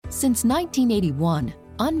Since 1981,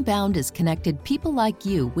 Unbound has connected people like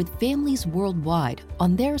you with families worldwide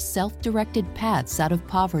on their self-directed paths out of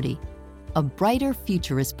poverty. A brighter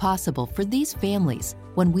future is possible for these families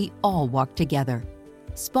when we all walk together.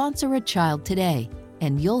 Sponsor a child today,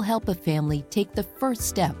 and you'll help a family take the first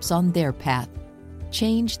steps on their path.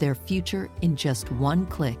 Change their future in just one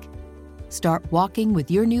click. Start walking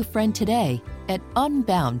with your new friend today at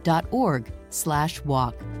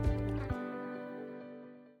unbound.org/walk.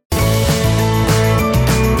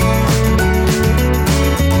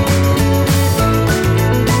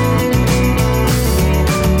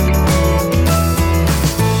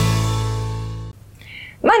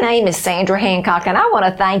 My name is Sandra Hancock, and I want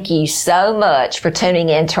to thank you so much for tuning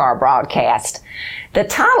into our broadcast. The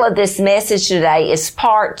title of this message today is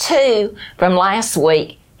part 2 from last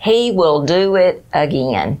week, He Will Do It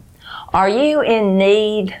Again. Are you in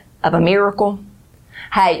need of a miracle?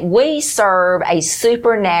 Hey, we serve a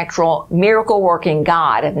supernatural, miracle-working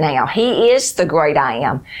God now. He is the great I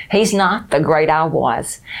am. He's not the great I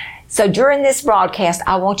was. So during this broadcast,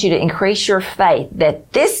 I want you to increase your faith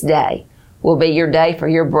that this day will be your day for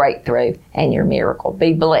your breakthrough and your miracle.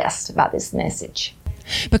 Be blessed by this message.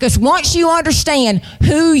 Because once you understand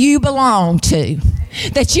who you belong to,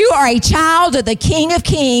 that you are a child of the King of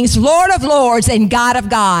Kings, Lord of Lords, and God of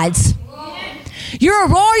Gods. You're a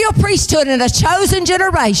royal priesthood and a chosen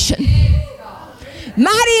generation.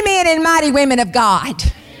 Mighty men and mighty women of God.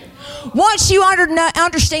 Once you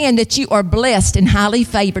understand that you are blessed and highly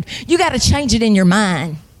favored, you got to change it in your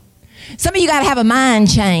mind. Some of you got to have a mind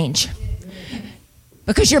change.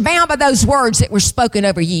 Because you're bound by those words that were spoken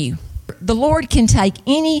over you. The Lord can take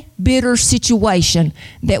any bitter situation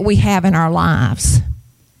that we have in our lives.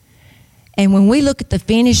 And when we look at the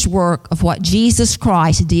finished work of what Jesus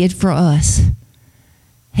Christ did for us,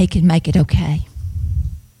 He can make it okay.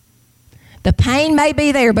 The pain may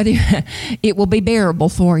be there, but it will be bearable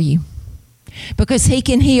for you. Because He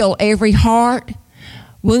can heal every heart,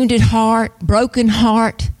 wounded heart, broken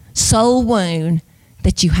heart, soul wound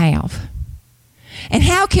that you have. And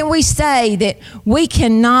how can we say that we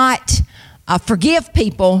cannot forgive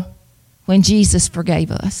people when Jesus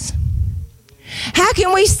forgave us? How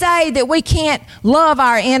can we say that we can't love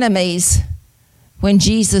our enemies when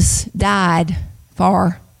Jesus died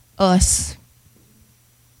for us?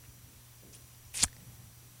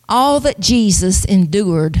 All that Jesus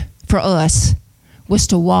endured for us was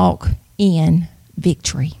to walk in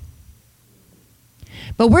victory.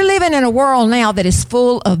 But we're living in a world now that is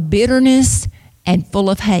full of bitterness and full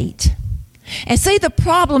of hate. And see, the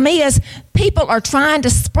problem is people are trying to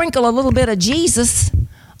sprinkle a little bit of Jesus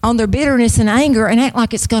on their bitterness and anger and act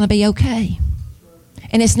like it's going to be okay.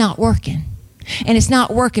 And it's not working. And it's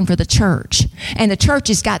not working for the church. And the church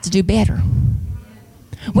has got to do better.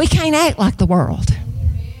 We can't act like the world.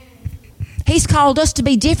 He's called us to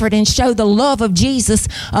be different and show the love of Jesus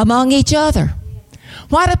among each other.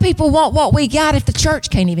 Why do people want what we got if the church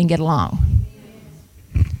can't even get along?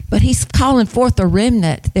 But He's calling forth a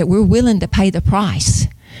remnant that we're willing to pay the price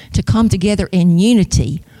to come together in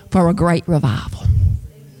unity for a great revival.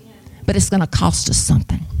 But it's going to cost us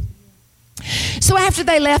something. So after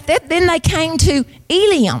they left it, then they came to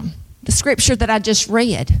Elim, the scripture that I just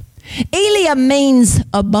read. Elim means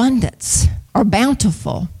abundance or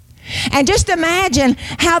bountiful. And just imagine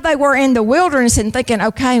how they were in the wilderness and thinking,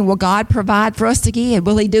 okay, will God provide for us again?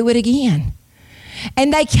 Will He do it again?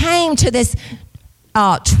 And they came to this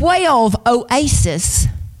 12 oases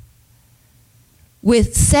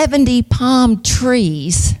with 70 palm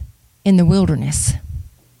trees in the wilderness.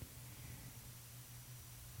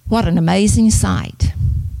 What an amazing sight.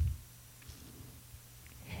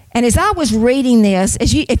 And as I was reading this,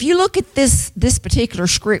 if you look at this particular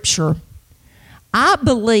scripture, I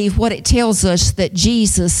believe what it tells us that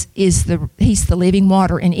Jesus is He's the living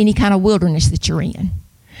water in any kind of wilderness that you're in.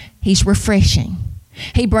 He's refreshing.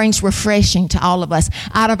 He brings refreshing to all of us.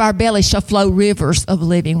 Out of our belly shall flow rivers of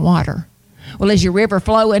living water. Well, is your river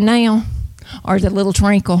flowing now? Or is it a little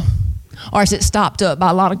trinkle? Or is it stopped up by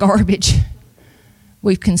a lot of garbage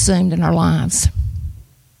we've consumed in our lives?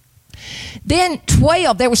 Then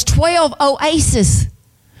there was 12 oases.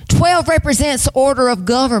 12 represents order of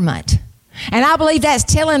government. And I believe that's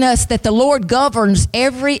telling us that the Lord governs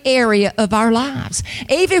every area of our lives.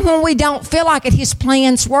 Even when we don't feel like it, His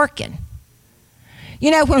plan's working. You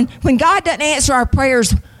know, when God doesn't answer our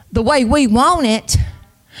prayers the way we want it,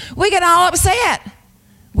 we get all upset.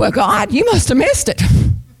 Well, God, you must have missed it.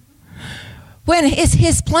 When it's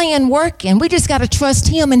His plan working, we just got to trust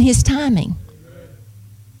Him and His timing.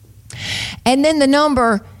 And then the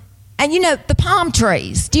number, and you know, the palm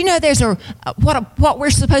trees. Do you know there's what we're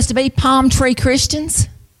supposed to be, palm tree Christians?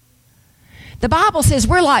 The Bible says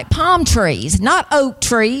we're like palm trees, not oak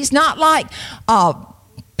trees, not like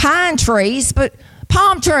pine trees, but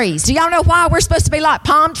palm trees. Do y'all know why we're supposed to be like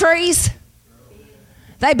palm trees?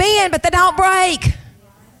 They bend, but they don't break.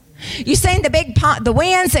 You seen the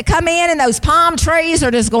winds that come in and those palm trees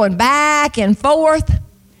are just going back and forth?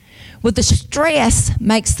 Well, the stress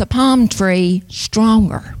makes the palm tree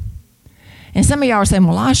stronger. And some of y'all are saying,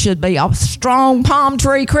 well, I should be a strong palm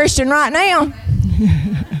tree Christian right now.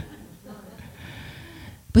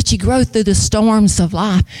 But you grow through the storms of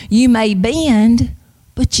life. You may bend,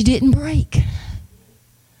 but you didn't break.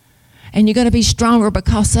 And you're going to be stronger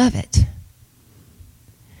because of it.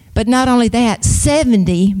 But not only that,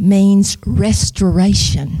 70 means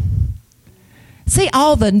restoration. See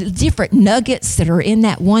all the different nuggets that are in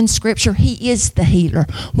that one scripture? He is the healer.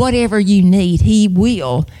 Whatever you need, He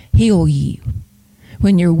will heal you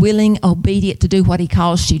when you're willing, obedient to do what He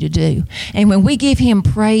calls you to do. And when we give Him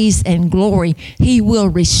praise and glory, He will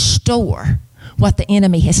restore what the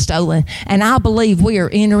enemy has stolen. And I believe we are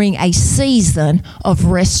entering a season of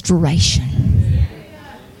restoration.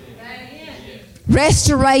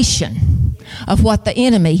 Restoration of what the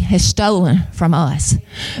enemy has stolen from us.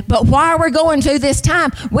 But while we're going through this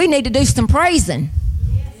time, we need to do some praising.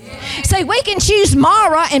 See, we can choose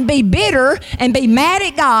tomorrow and be bitter and be mad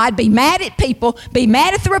at God, be mad at people, be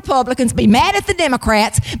mad at the Republicans, be mad at the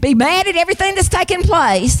Democrats, be mad at everything that's taking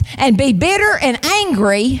place, and be bitter and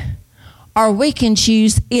angry, or we can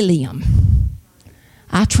choose Ilium.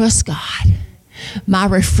 I trust God. My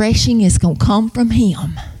refreshing is going to come from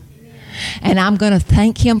Him. And I'm going to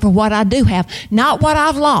thank Him for what I do have, not what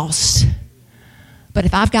I've lost. But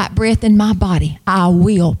if I've got breath in my body, I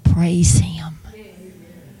will praise Him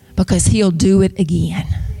because He'll do it again.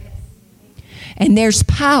 And there's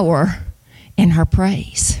power in her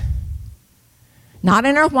praise. Not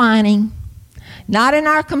in our whining, not in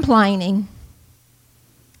our complaining.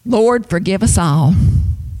 Lord, forgive us all.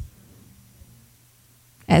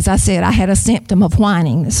 As I said, I had a symptom of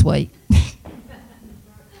whining this week.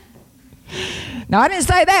 No, I didn't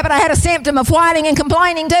say that, but I had a symptom of whining and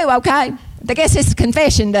complaining too, okay? I guess it's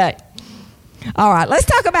confession day. All right, let's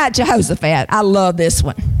talk about Jehoshaphat. I love this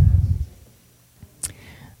one.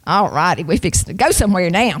 All righty, we fixed to go somewhere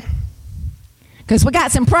now because we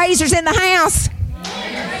got some praisers in the house.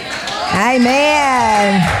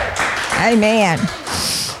 Amen. Amen.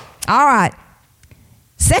 All right.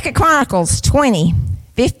 2 Chronicles 20,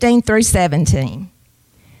 15 through 17.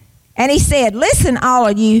 And he said, listen, all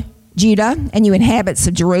of you, Judah, and you inhabitants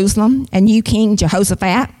of Jerusalem, and you, King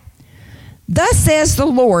Jehoshaphat. Thus says the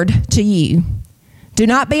Lord to you, do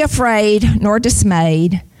not be afraid nor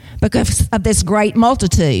dismayed because of this great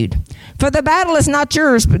multitude, for the battle is not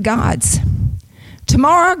yours but God's.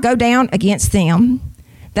 Tomorrow go down against them.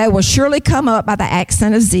 They will surely come up by the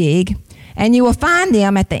accent of Zig, and you will find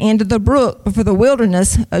them at the end of the brook before the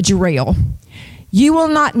wilderness of Jereel. You will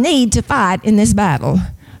not need to fight in this battle.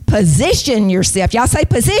 Position yourself. Y'all say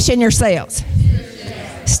position yourselves.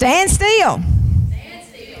 Stand still.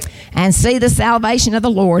 And see the salvation of the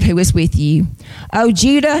Lord who is with you. O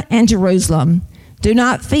Judah and Jerusalem, do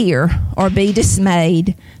not fear or be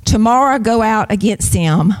dismayed. Tomorrow go out against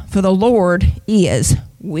them, for the Lord is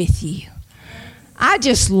with you. I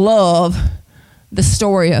just love the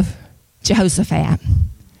story of Jehoshaphat.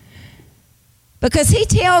 Because he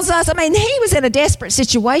tells us, I mean, he was in a desperate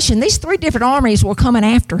situation. These 3 different armies were coming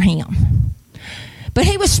after him. But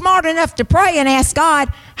he was smart enough to pray and ask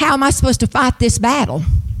God, how am I supposed to fight this battle?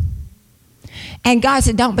 And God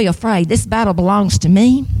said, don't be afraid. This battle belongs to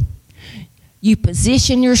me. You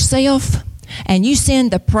position yourself and you send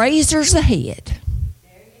the praisers ahead.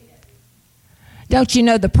 Don't you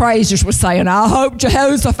know the praisers were saying, I hope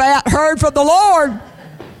Jehoshaphat heard from the Lord.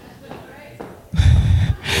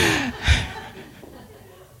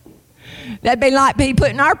 That'd be like me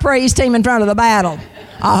putting our praise team in front of the battle.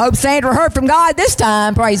 I hope Sandra heard from God this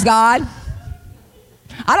time, praise God.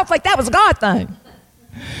 I don't think that was a God thing.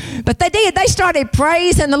 But they did. They started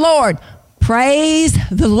praising the Lord. Praise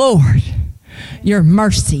the Lord. Your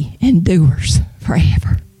mercy endures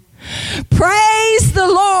forever. Praise the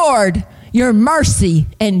Lord. Your mercy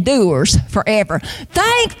endures forever.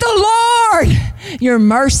 Thank the Lord. Your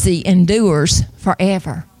mercy endures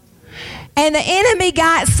forever. And the enemy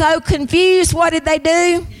got so confused. What did they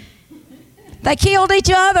do? They killed each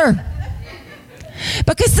other.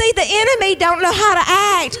 Because see, the enemy don't know how to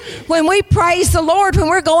act when we praise the Lord when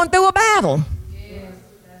we're going through a battle.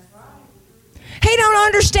 He don't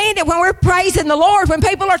understand it when we're praising the Lord when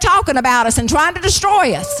people are talking about us and trying to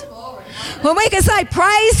destroy us. When we can say,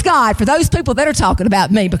 praise God for those people that are talking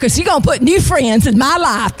about me because you're going to put new friends in my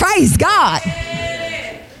life. Praise God.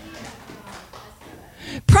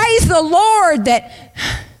 the Lord that,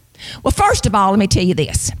 well, first of all, let me tell you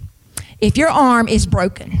this. If your arm is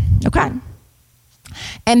broken, okay,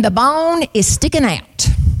 and the bone is sticking out,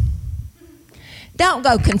 don't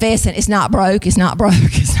go confessing it's not broke, it's not broke,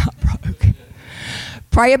 it's not broke.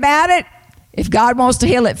 Pray about it. If God wants to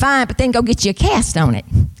heal it, fine, but then go get you a cast on it,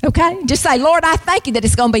 okay? Just say, Lord, I thank you that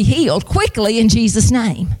it's going to be healed quickly in Jesus'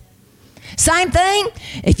 name. Same thing,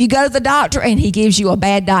 if you go to the doctor and he gives you a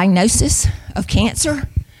bad diagnosis of cancer,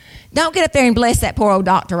 don't get up there and bless that poor old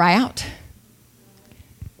doctor out.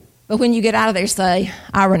 But when you get out of there, say,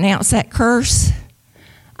 I renounce that curse.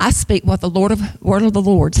 I speak what the word of the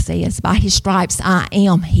Lord says. By his stripes I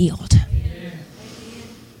am healed. Amen.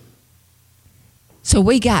 So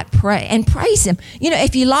we got pray and praise him. You know,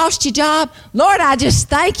 if you lost your job, Lord, I just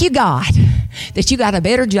thank you, God, that you got a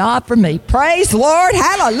better job for me. Praise the Lord.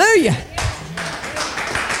 Hallelujah.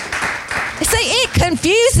 See, it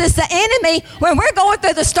confuses the enemy when we're going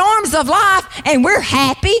through the storms of life and we're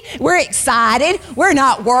happy, we're excited, we're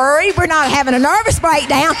not worried, we're not having a nervous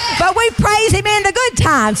breakdown, but we praise him in the good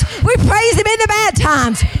times. We praise him in the bad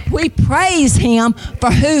times. We praise him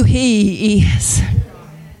for who he is.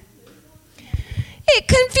 It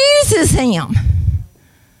confuses him.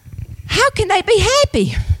 How can they be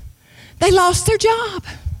happy? They lost their job.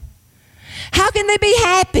 How can they be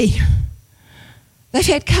happy? They've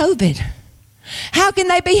had COVID. How can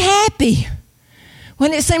they be happy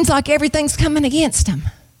when it seems like everything's coming against them?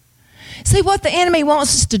 See, what the enemy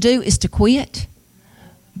wants us to do is to quit,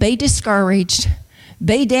 be discouraged,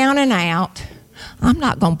 be down and out. I'm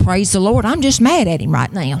not going to praise the Lord. I'm just mad at him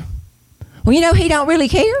right now. Well, you know, he don't really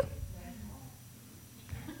care.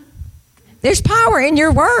 There's power in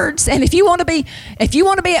your words, and if you want to be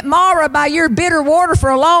at Mara by your bitter water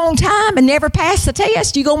for a long time and never pass the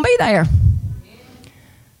test, you're going to be there.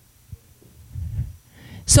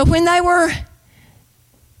 So when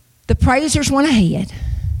the praisers went ahead,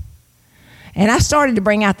 and I started to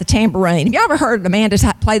bring out the tambourine. Have you ever heard Amanda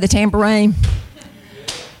play the tambourine?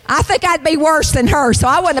 I think I'd be worse than her, so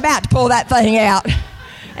I wasn't about to pull that thing out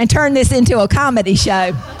and turn this into a comedy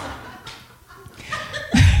show.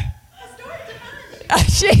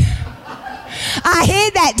 I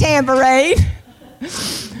hid that tambourine.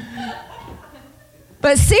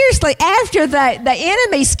 But seriously, after the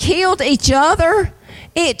enemies killed each other,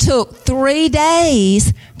 it took 3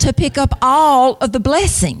 days to pick up all of the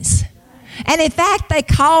blessings. And in fact, they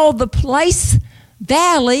called the place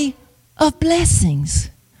Valley of Blessings.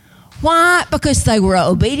 Why? Because they were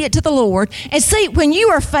obedient to the Lord. And see, when you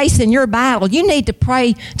are facing your battle, you need to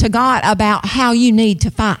pray to God about how you need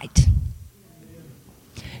to fight.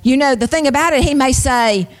 You know, the thing about it, he may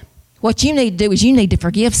say, what you need to do is you need to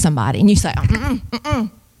forgive somebody. And you say, I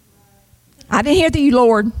didn't hear you,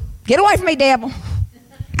 Lord. Get away from me, devil.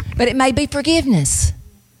 But it may be forgiveness.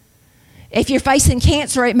 If you're facing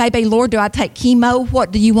cancer, it may be, Lord, do I take chemo?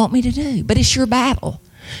 What do you want me to do? But it's your battle.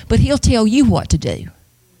 But he'll tell you what to do.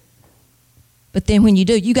 But then when you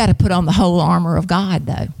do, you got to put on the whole armor of God,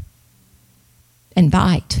 though, and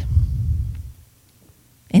fight.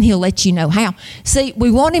 And he'll let you know how. See,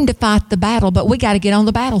 we want him to fight the battle, but we got to get on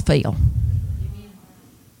the battlefield.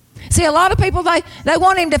 See, a lot of people, they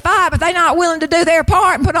want him to fight, but they're not willing to do their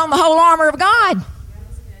part and put on the whole armor of God.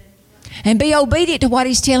 And be obedient to what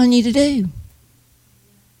he's telling you to do.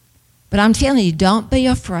 But I'm telling you, don't be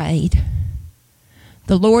afraid.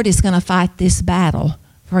 The Lord is going to fight this battle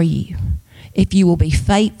for you if you will be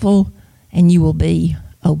faithful and you will be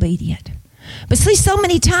obedient. But see, so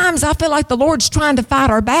many times I feel like the Lord's trying to fight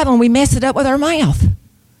our battle and we mess it up with our mouth.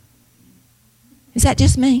 Is that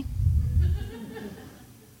just me?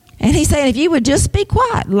 And he's saying, if you would just be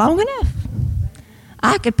quiet long enough,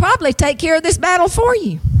 I could probably take care of this battle for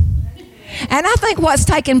you. And I think what's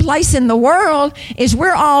taking place in the world is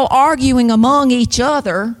we're all arguing among each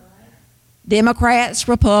other, Democrats,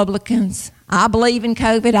 Republicans. I believe in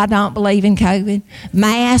COVID, I don't believe in COVID.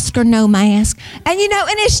 Mask or no mask. And you know,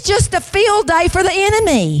 and it's just a field day for the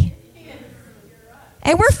enemy.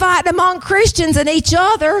 And we're fighting among Christians and each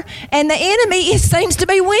other, and the enemy seems to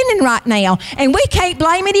be winning right now. And we can't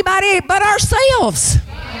blame anybody but ourselves.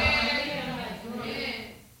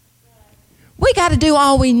 We got to do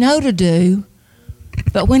all we know to do.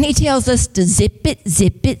 But when he tells us to zip it,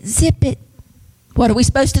 zip it, zip it, what are we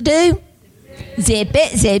supposed to do? Zip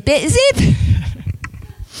it, zip it, zip.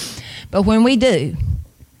 But when we do,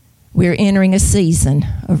 we're entering a season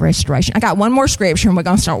of restoration. I got one more scripture, and we're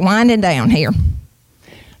going to start winding down here.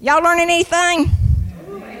 Y'all learning anything?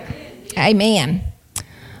 Amen.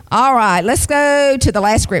 All right, let's go to the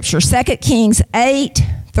last scripture, 2 Kings 8,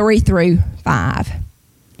 3-5.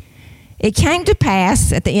 It came to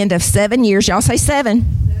pass at the end of 7 years, y'all say 7.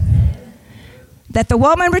 that the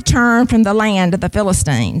woman returned from the land of the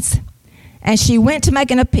Philistines, and she went to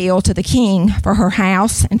make an appeal to the king for her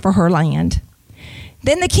house and for her land.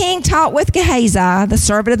 Then the king talked with Gehazi, the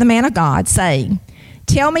servant of the man of God, saying,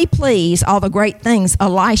 "Tell me, please, all the great things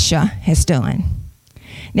Elisha has done."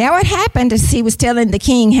 Now it happened, as he was telling the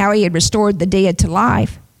king how he had restored the dead to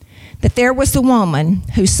life, that there was the woman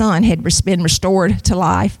whose son had been restored to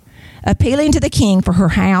life, appealing to the king for her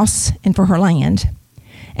house and for her land.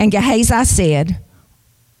 And Gehazi said,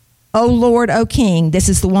 "O Lord, O king, this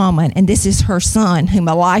is the woman, and this is her son, whom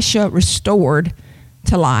Elisha restored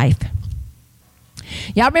to life."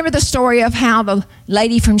 Y'all remember the story of how the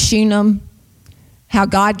lady from Shunem, how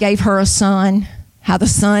God gave her a son, how the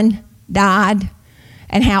son died,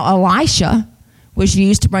 and how Elisha was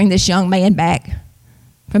used to bring this young man back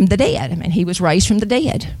from the dead. I mean, he was raised from the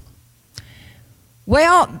dead.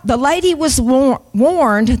 Well, the lady was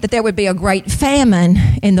warned that there would be a great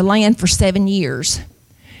famine in the land for 7 years,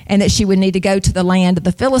 and that she would need to go to the land of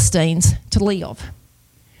the Philistines to live.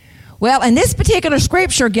 Well, in this particular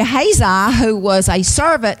scripture, Gehazi, who was a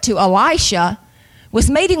servant to Elisha, was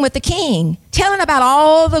meeting with the king, telling about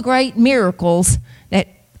all the great miracles that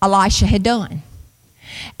Elisha had done.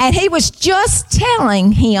 And he was just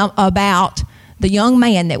telling him about the young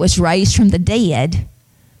man that was raised from the dead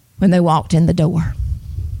when they walked in the door.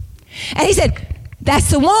 And he said, "That's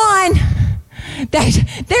the one.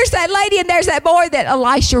 There's that lady and there's that boy that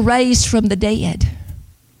Elisha raised from the dead."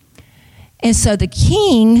 And so the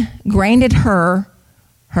king granted her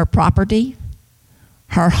property,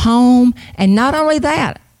 her home, and not only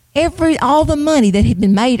that, all the money that had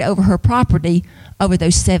been made over her property over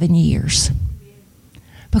those 7 years.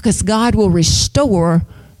 Because God will restore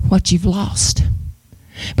what you've lost.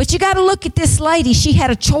 But you got to look at this lady. She had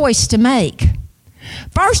a choice to make.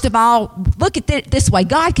 First of all, look at it this way.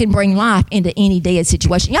 God can bring life into any dead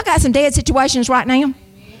situation. Y'all got some dead situations right now? Amen.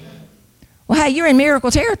 Well, hey, you're in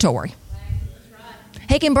miracle territory.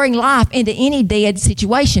 He can bring life into any dead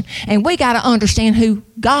situation. And we got to understand who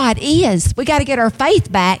God is. We got to get our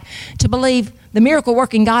faith back to believe the miracle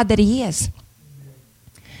working God that He is.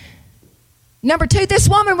 Number 2, this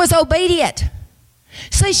woman was obedient.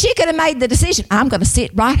 See, she could have made the decision, I'm going to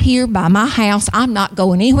sit right here by my house. I'm not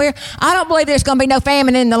going anywhere. I don't believe there's going to be no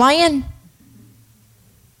famine in the land.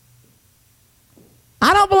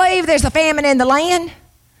 I don't believe there's a famine in the land.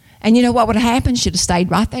 And you know what would have happened? She'd have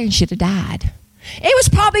stayed right there and she'd have died. It was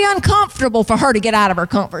probably uncomfortable for her to get out of her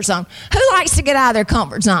comfort zone. Who likes to get out of their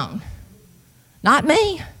comfort zone? Not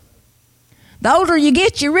me. The older you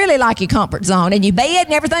get, you really like your comfort zone and your bed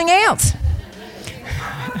and everything else.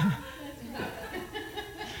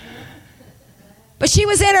 But she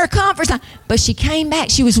was in her comfort zone. But she came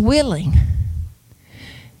back. She was willing.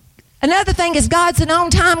 Another thing is God's an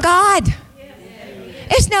on-time God.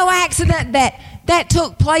 It's no accident that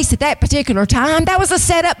took place at that particular time. That was a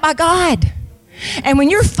setup by God. And when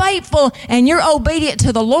you're faithful and you're obedient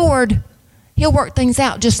to the Lord, He'll work things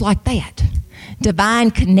out just like that.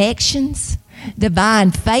 Divine connections,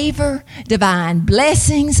 divine favor, divine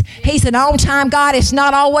blessings. He's an on-time God. It's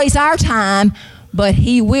not always our time, but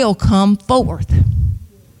He will come forth.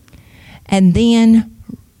 And then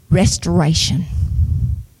restoration.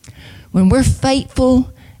 When we're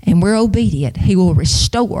faithful and we're obedient, He will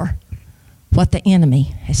restore what the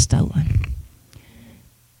enemy has stolen.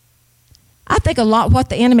 I think what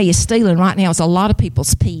the enemy is stealing right now is a lot of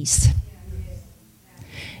people's peace.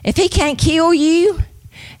 If he can't kill you,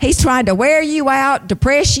 he's trying to wear you out,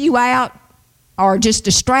 depress you out, or just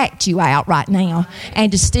distract you out right now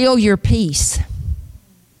and to steal your peace.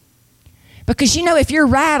 Because you know, if you're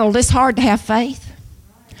rattled, it's hard to have faith.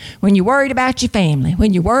 When you're worried about your family,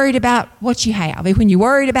 when you're worried about what you have, when you're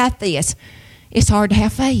worried about this, it's hard to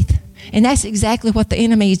have faith. And that's exactly what the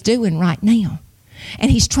enemy is doing right now.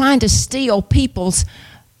 And he's trying to steal people's,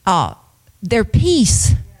 their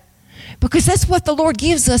peace. Because that's what the Lord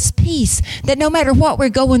gives us, peace. That no matter what we're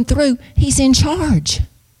going through, He's in charge.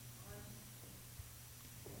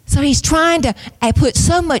 So He's trying to put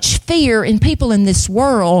so much fear in people in this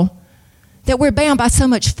world that we're bound by so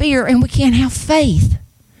much fear and we can't have faith.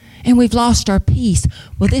 And we've lost our peace.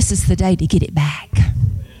 Well, this is the day to get it back.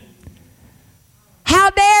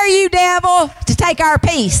 How dare you, devil, to take our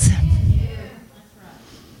peace?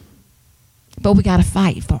 But we got to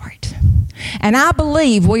fight for it. And I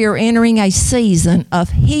believe we are entering a season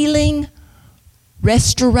of healing,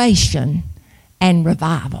 restoration, and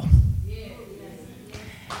revival.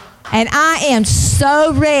 And I am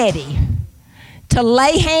so ready to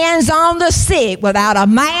lay hands on the sick without a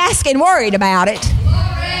mask and worried about it.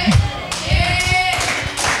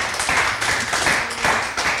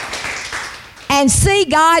 and see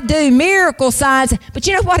God do miracle signs. But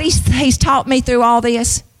you know what he's taught me through all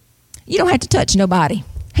this? You don't have to touch nobody.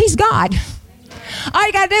 He's God. All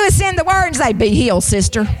you got to do is send the word and say, be healed,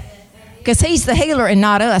 sister. Because he's the healer and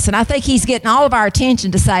not us. And I think he's getting all of our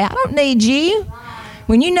attention to say, I don't need you.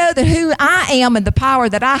 When you know that who I am and the power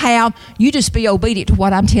that I have, you just be obedient to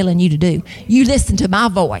what I'm telling you to do. You listen to my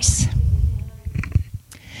voice.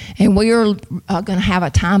 And we are going to have a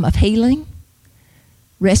time of healing,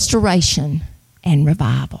 restoration, and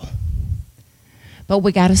revival. But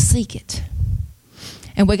we got to seek it.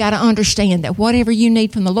 And we got to understand that whatever you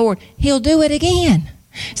need from the Lord, he'll do it again.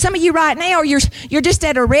 Some of you right now, you're just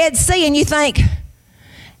at a Red Sea and you think,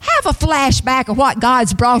 have a flashback of what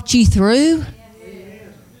God's brought you through.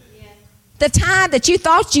 The time that you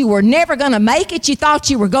thought you were never going to make it, you thought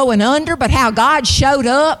you were going under, but how God showed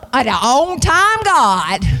up at an on-time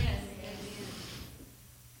God.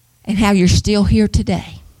 And how you're still here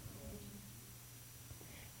today.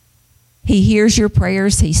 He hears your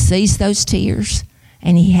prayers, he sees those tears,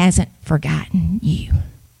 and he hasn't forgotten you.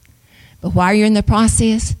 But while you're in the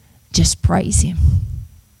process, just praise him.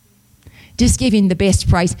 Just give him the best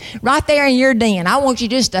praise. Right there in your den, I want you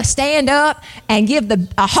just to stand up and give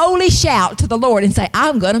a holy shout to the Lord and say,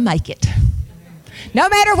 I'm going to make it. No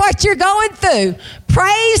matter what you're going through,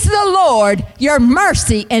 praise the Lord, your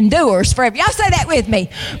mercy endures forever. Y'all say that with me.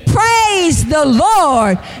 Praise the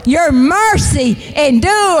Lord, your mercy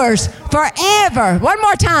endures forever. One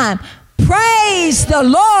more time. Praise the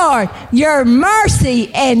Lord, your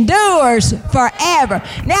mercy endures forever.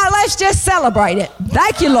 Now let's just celebrate it.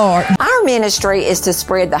 Thank you, Lord. Our ministry is to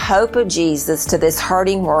spread the hope of Jesus to this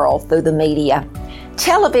hurting world through the media.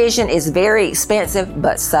 Television is very expensive,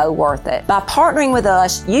 but so worth it. By partnering with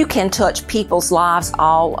us, you can touch people's lives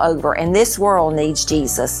all over, and this world needs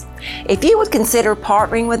Jesus. If you would consider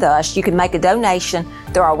partnering with us, you can make a donation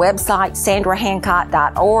through our website,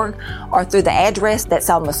 sandrahancock.org, or through the address that's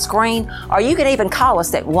on the screen, or you can even call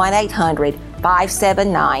us at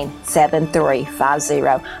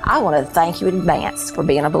 1-800-579-7350. I want to thank you in advance for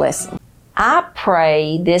being a blessing. I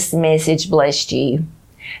pray this message blessed you.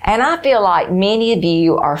 And I feel like many of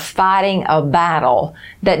you are fighting a battle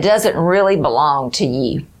that doesn't really belong to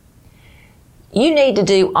you. You need to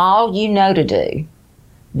do all you know to do.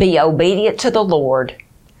 Be obedient to the Lord.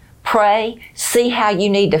 Pray, see how you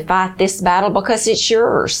need to fight this battle because it's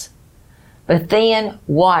yours. But then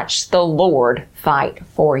watch the Lord fight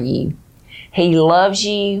for you. He loves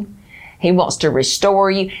you. He wants to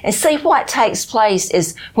restore you. And see, what takes place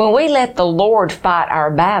is when we let the Lord fight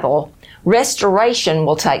our battle, restoration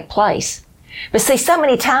will take place. But see, so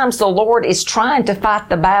many times the Lord is trying to fight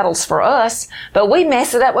the battles for us, but we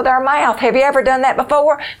mess it up with our mouth. Have you ever done that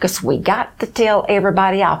before? Because we got to tell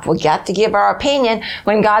everybody off. We got to give our opinion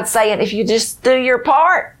when God's saying, if you just do your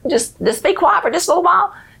part, just be quiet for just a little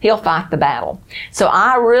while, he'll fight the battle. So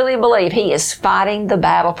I really believe he is fighting the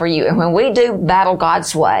battle for you. And when we do battle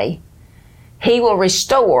God's way, he will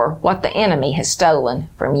restore what the enemy has stolen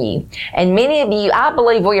from you. And many of you, I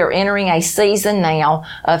believe we are entering a season now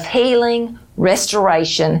of healing,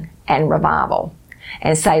 restoration, and revival.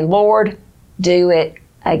 And say, Lord, do it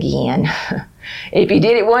again. If you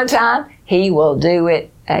did it one time, he will do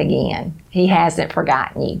it again. He hasn't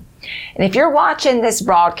forgotten you. And if you're watching this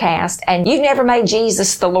broadcast and you've never made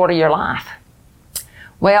Jesus the Lord of your life,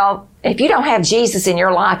 well, if you don't have Jesus in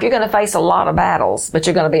your life, you're going to face a lot of battles, but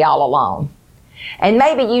you're going to be all alone. And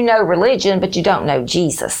maybe you know religion, but you don't know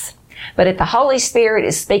Jesus. But if the Holy Spirit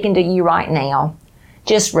is speaking to you right now,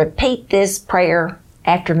 just repeat this prayer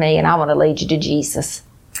after me, and I want to lead you to Jesus.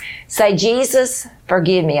 Say, Jesus,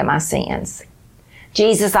 forgive me of my sins.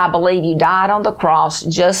 Jesus, I believe you died on the cross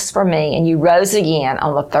just for me, and you rose again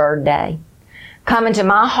on the third day. Come into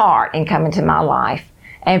my heart and come into my life.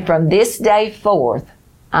 And from this day forth,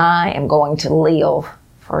 I am going to live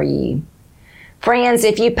for you. Friends,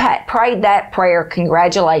 if you prayed that prayer,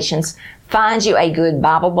 congratulations. Find you a good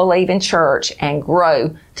Bible-believing church and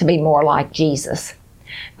grow to be more like Jesus.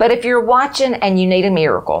 But if you're watching and you need a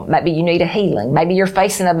miracle, maybe you need a healing, maybe you're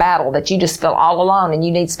facing a battle that you just feel all alone and you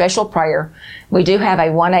need special prayer, we do have a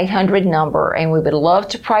 1-800 number and we would love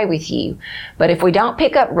to pray with you. But if we don't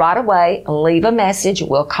pick up right away, leave a message.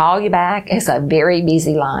 We'll call you back. It's a very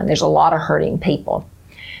busy line. There's a lot of hurting people.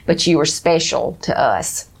 But you are special to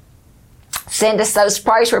us. Send us those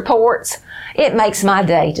praise reports. It makes my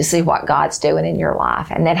day to see what God's doing in your life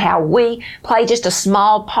and that how we play just a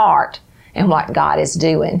small part in what God is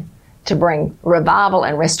doing to bring revival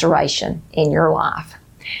and restoration in your life.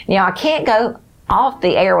 Now, I can't go off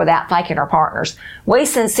the air without thanking our partners. We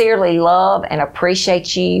sincerely love and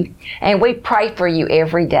appreciate you, and we pray for you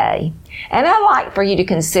every day. And I'd like for you to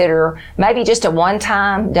consider maybe just a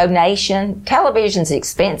one-time donation. Television's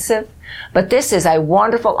expensive, but this is a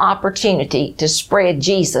wonderful opportunity to spread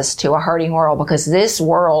Jesus to a hurting world, because this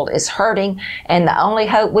world is hurting and the only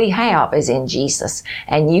hope we have is in Jesus.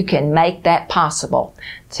 And you can make that possible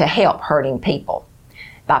to help hurting people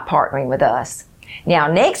by partnering with us. Now,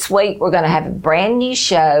 next week, we're going to have a brand new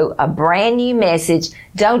show, a brand new message.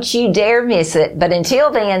 Don't you dare miss it. But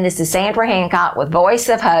until then, this is Sandra Hancock with Voice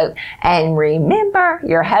of Hope. And remember,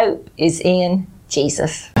 your hope is in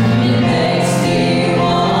Jesus.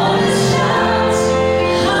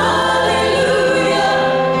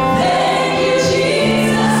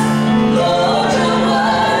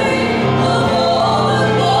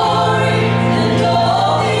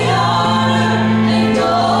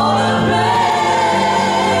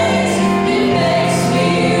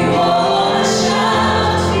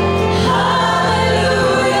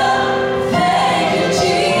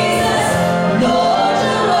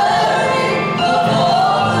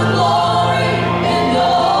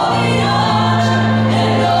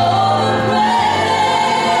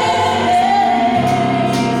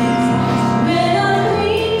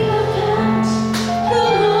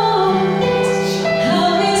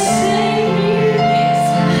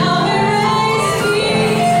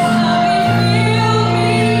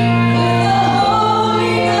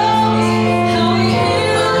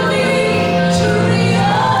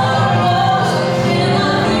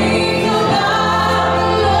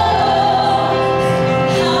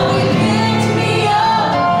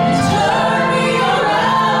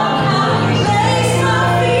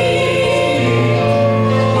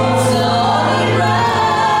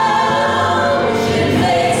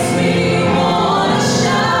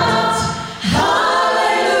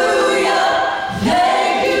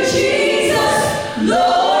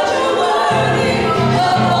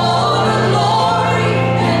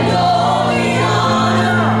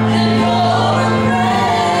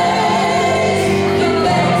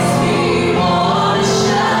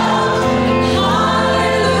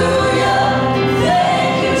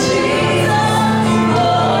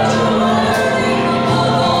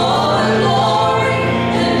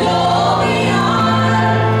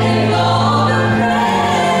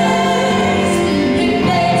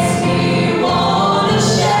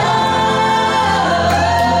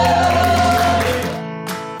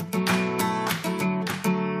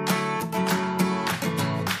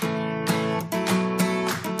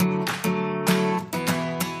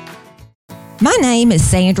 My name is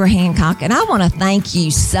Sandra Hancock, and I want to thank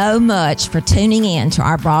you so much for tuning in to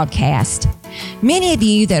our broadcast. Many of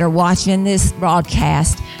you that are watching this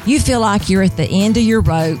broadcast, you feel like you're at the end of your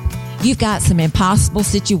rope. You've got some impossible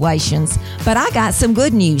situations, but I got some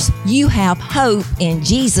good news. You have hope in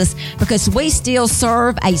Jesus, because we still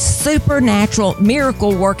serve a supernatural,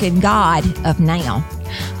 miracle-working God of now.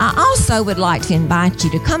 I also would like to invite you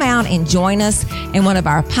to come out and join us in one of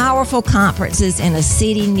our powerful conferences in a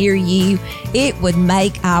city near you. It would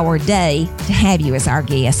make our day to have you as our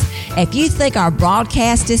guest. If you think our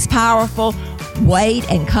broadcast is powerful, wait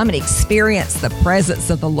and come and experience the presence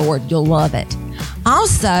of the Lord. You'll love it.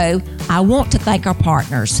 Also, I want to thank our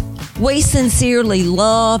partners. We sincerely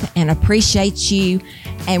love and appreciate you,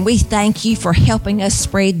 and we thank you for helping us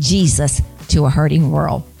spread Jesus to a hurting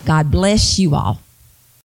world. God bless you all.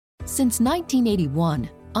 Since 1981,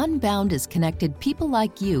 Unbound has connected people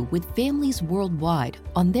like you with families worldwide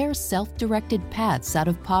on their self-directed paths out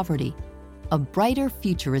of poverty. A brighter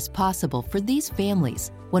future is possible for these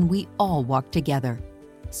families when we all walk together.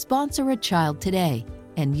 Sponsor a child today,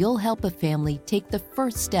 and you'll help a family take the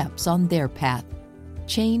first steps on their path.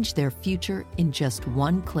 Change their future in just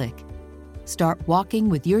one click. Start walking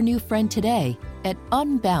with your new friend today at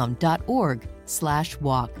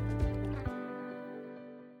unbound.org/walk.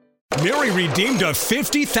 Mary redeemed a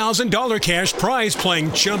 $50,000 cash prize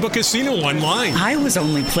playing Chumba Casino online. I was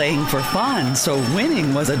only playing for fun, so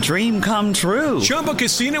winning was a dream come true. Chumba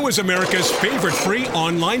Casino is America's favorite free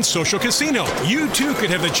online social casino. You too could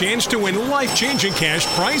have the chance to win life-changing cash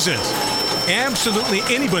prizes. Absolutely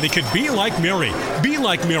anybody could be like Mary. Be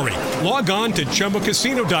like Mary. Log on to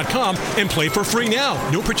ChumbaCasino.com and play for free now.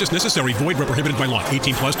 No purchase necessary. Void where prohibited by law.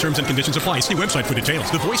 18+ terms and conditions apply. See website for details.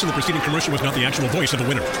 The voice in the preceding commercial was not the actual voice of the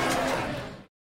winner.